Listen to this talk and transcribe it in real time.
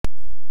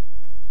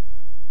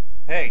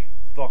Hey,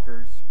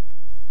 fuckers.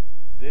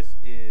 This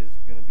is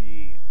gonna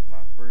be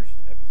my first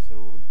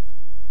episode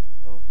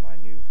of my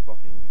new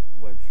fucking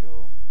web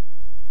show,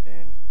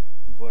 and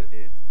what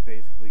it's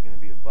basically gonna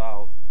be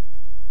about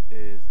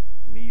is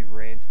me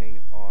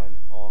ranting on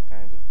all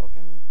kinds of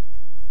fucking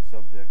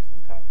subjects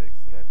and topics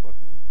that I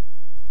fucking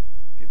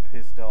get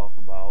pissed off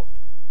about.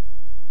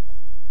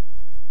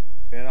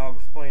 And I'll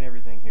explain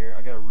everything here.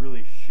 I got a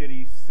really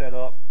shitty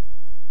setup.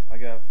 I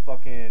got a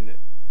fucking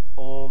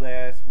old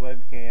ass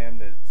webcam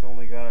that's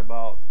only got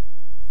about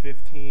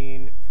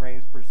 15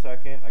 frames per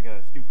second. I got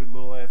a stupid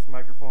little ass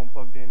microphone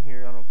plugged in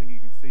here. I don't think you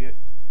can see it.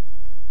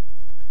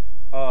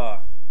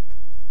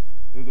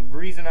 The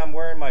reason I'm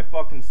wearing my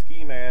fucking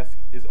ski mask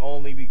is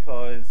only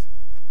because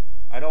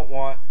I don't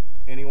want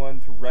anyone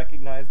to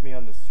recognize me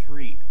on the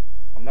street.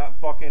 I'm not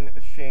fucking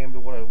ashamed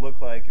of what I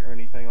look like or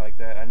anything like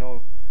that. I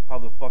know how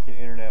the fucking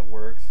internet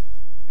works,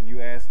 and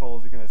you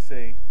assholes are gonna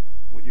say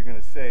what you're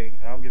gonna say,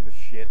 and I don't give a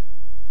shit.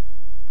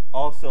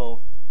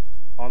 Also,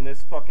 on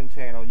this fucking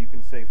channel, you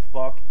can say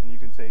fuck, and you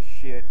can say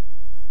shit,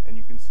 and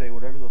you can say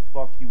whatever the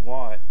fuck you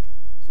want.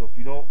 So if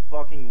you don't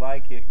fucking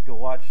like it, go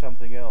watch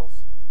something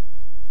else.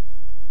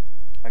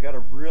 I got a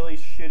really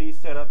shitty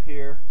setup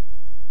here.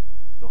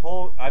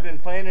 I've been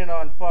planning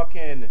on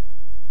fucking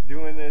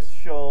doing this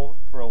show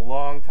for a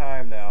long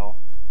time now,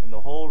 and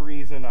the whole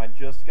reason I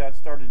just got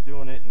started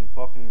doing it and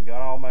fucking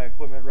got all my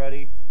equipment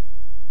ready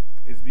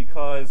is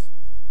because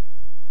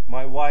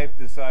my wife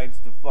decides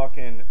to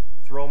fucking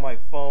throw my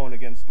phone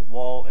against the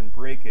wall and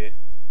break it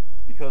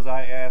because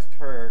I asked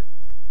her,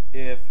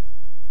 if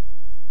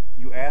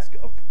you ask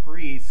a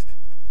priest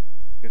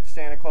if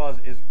Santa Claus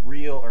is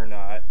real or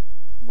not,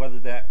 whether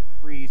that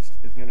priest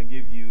is going to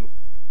give you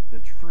the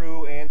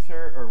true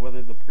answer or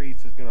whether the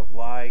priest is going to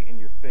lie in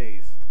your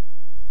face.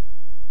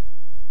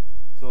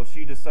 So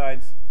she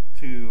decides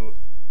to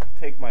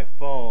take my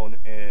phone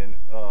and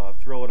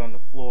throw it on the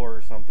floor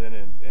or something,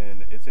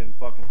 and it's in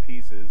fucking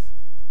pieces.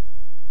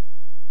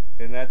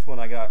 And that's when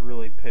I got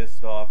really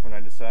pissed off, and I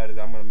decided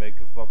I'm going to make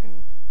a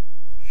fucking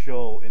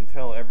show and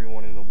tell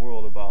everyone in the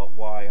world about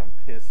why I'm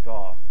pissed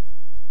off.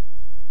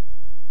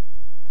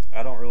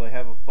 I don't really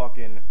have a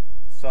fucking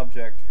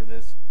subject for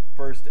this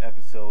first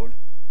episode,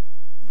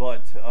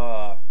 but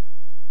I'll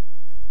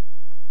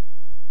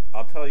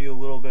tell you a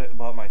little bit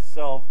about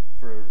myself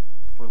for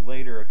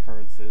later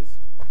occurrences.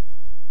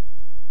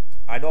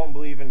 I don't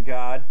believe in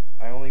God.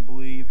 I only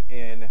believe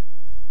in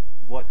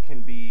what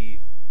can be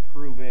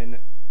proven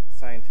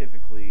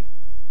scientifically.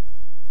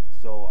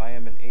 So I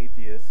am an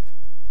atheist.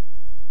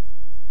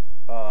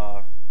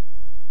 I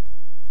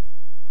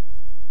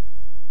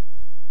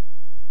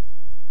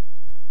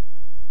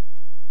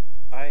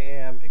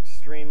am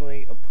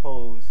extremely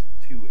opposed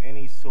to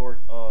any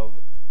sort of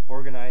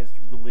organized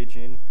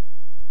religion.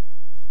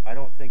 I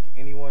don't think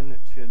anyone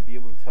should be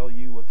able to tell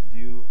you what to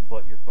do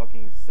but your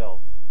fucking self.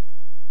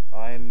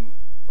 I'm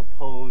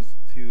opposed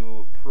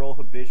to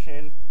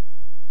prohibition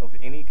of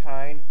any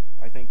kind.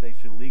 I think they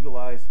should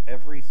legalize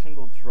every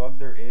single drug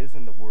there is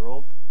in the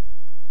world,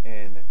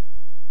 and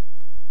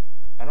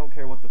I don't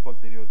care what the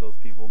fuck they do with those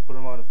people. Put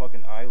them on a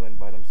fucking island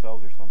by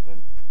themselves or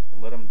something,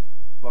 and let them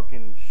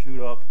fucking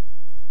shoot up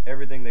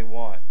everything they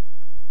want.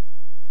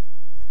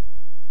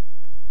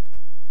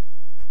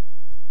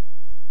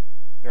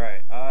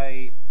 Alright,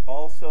 I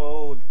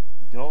also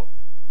don't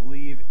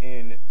believe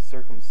in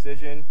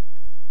circumcision.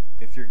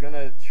 If you're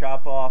gonna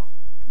chop off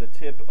the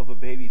tip of a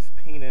baby's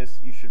penis,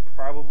 you should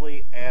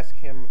probably ask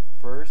him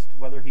first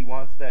whether he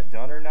wants that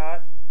done or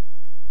not.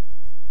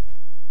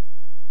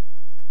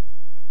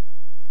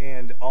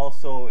 And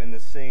also, in the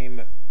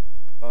same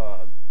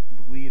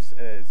beliefs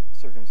as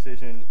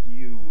circumcision,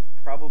 you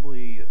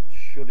probably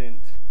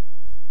shouldn't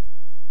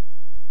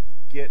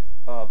get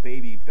a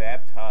baby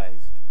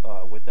baptized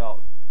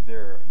without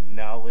their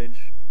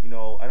knowledge. You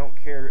know, I don't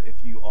care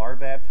if you are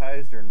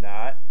baptized or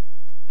not,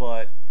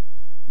 but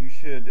you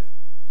should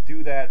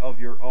do that of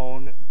your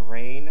own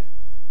brain.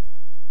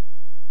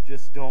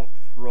 Just don't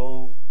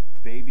throw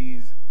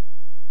babies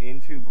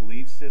into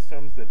belief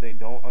systems that they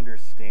don't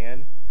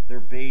understand. They're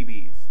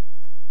babies.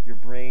 Your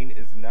brain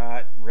is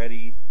not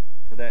ready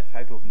for that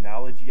type of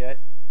knowledge yet.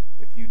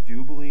 If you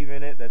do believe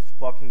in it, that's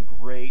fucking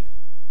great,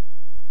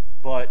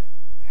 but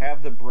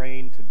have the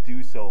brain to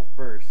do so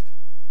first.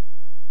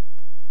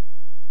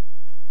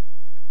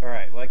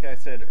 Alright, like I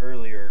said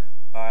earlier,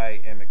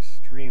 I am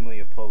extremely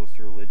opposed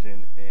to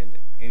religion and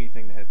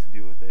anything that has to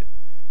do with it.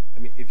 I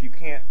mean, if you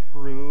can't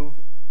prove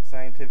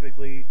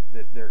scientifically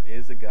that there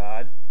is a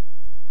God,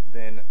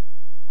 then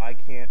I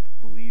can't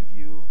believe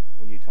you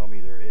when you tell me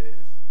there is.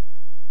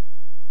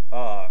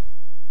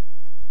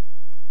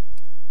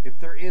 If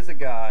there is a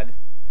God,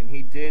 and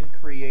he did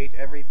create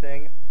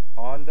everything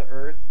on the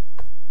earth,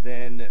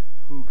 then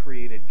who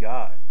created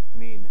God? I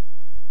mean,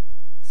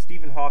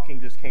 Stephen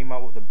Hawking just came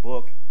out with a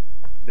book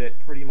that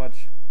pretty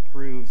much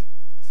proves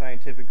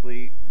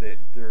scientifically that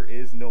there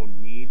is no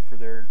need for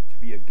there to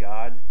be a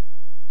God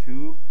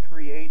to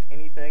create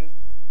anything.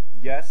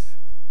 Yes,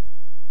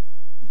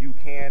 you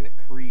can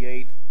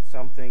create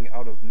something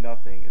out of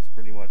nothing, is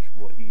pretty much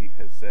what he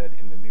has said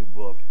in the new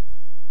book.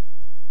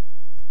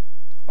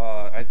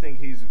 think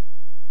he's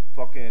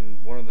fucking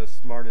one of the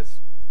smartest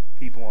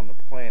people on the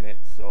planet,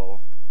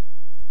 so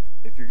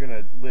if you're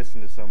gonna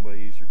listen to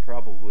somebody, you should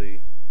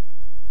probably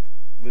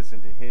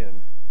listen to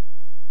him.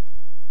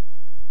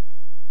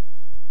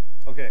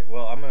 Okay,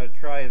 well, I'm gonna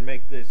try and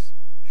make this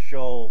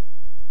show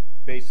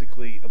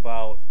basically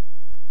about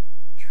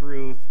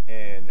truth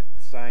and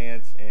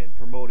science and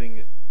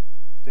promoting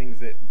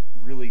things that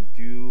really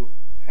do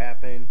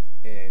happen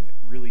and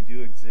really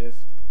do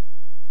exist.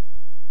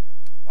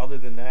 Other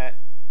than that,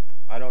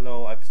 I don't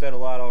know, I've said a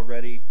lot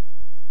already.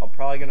 I'm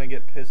probably gonna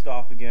get pissed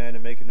off again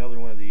and make another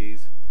one of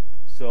these.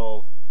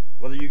 So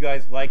whether you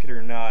guys like it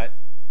or not,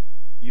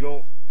 you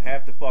don't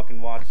have to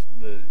fucking watch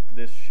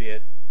this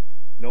shit.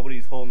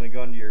 Nobody's holding a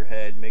gun to your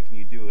head making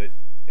you do it,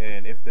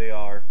 and if they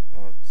are,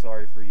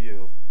 sorry for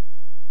you.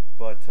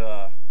 But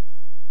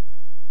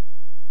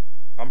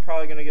I'm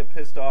probably gonna get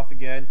pissed off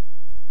again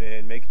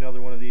and make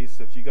another one of these.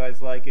 So if you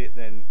guys like it,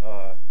 then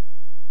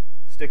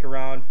stick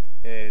around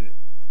and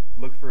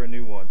look for a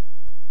new one.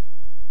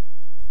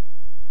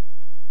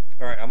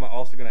 Alright, I'm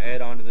also going to add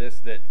on to this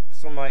that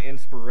some of my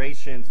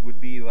inspirations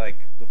would be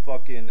like the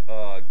fucking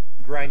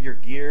grind your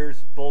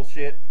gears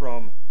bullshit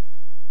from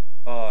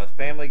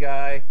Family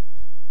Guy.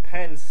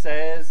 Penn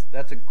Says,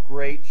 that's a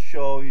great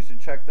show, you should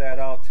check that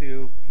out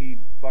too. He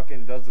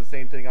fucking does the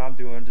same thing I'm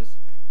doing, just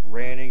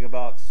ranting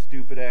about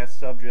stupid ass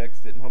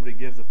subjects that nobody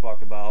gives a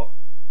fuck about.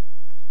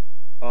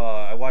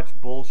 I watch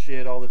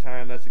Bullshit all the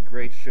time, that's a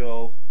great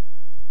show.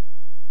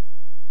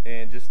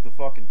 And just the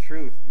fucking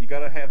truth. You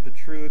gotta have the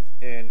truth,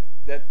 and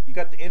that you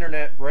got the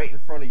internet right in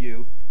front of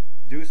you.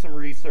 Do some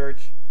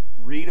research,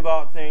 read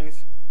about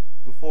things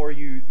before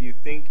you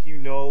think you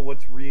know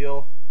what's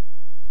real.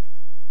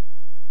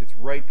 It's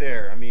right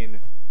there. I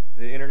mean,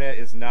 the internet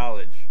is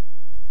knowledge.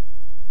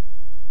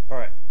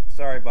 Alright,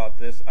 sorry about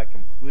this. I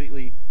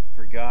completely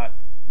forgot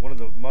one of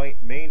the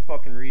main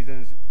fucking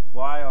reasons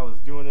why I was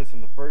doing this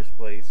in the first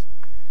place.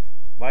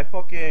 My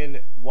fucking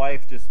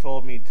wife just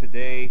told me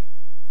today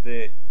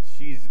that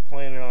she's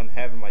planning on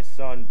having my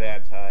son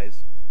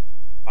baptized,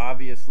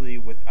 obviously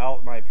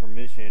without my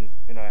permission,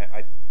 and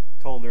I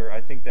told her I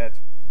think that's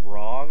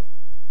wrong,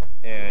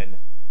 and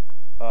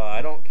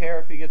I don't care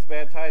if he gets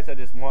baptized, I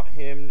just want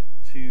him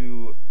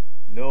to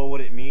know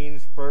what it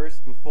means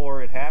first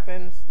before it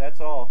happens, that's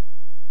all.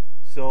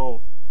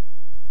 So,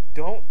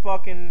 don't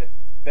fucking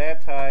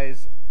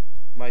baptize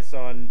my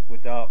son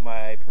without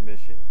my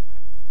permission.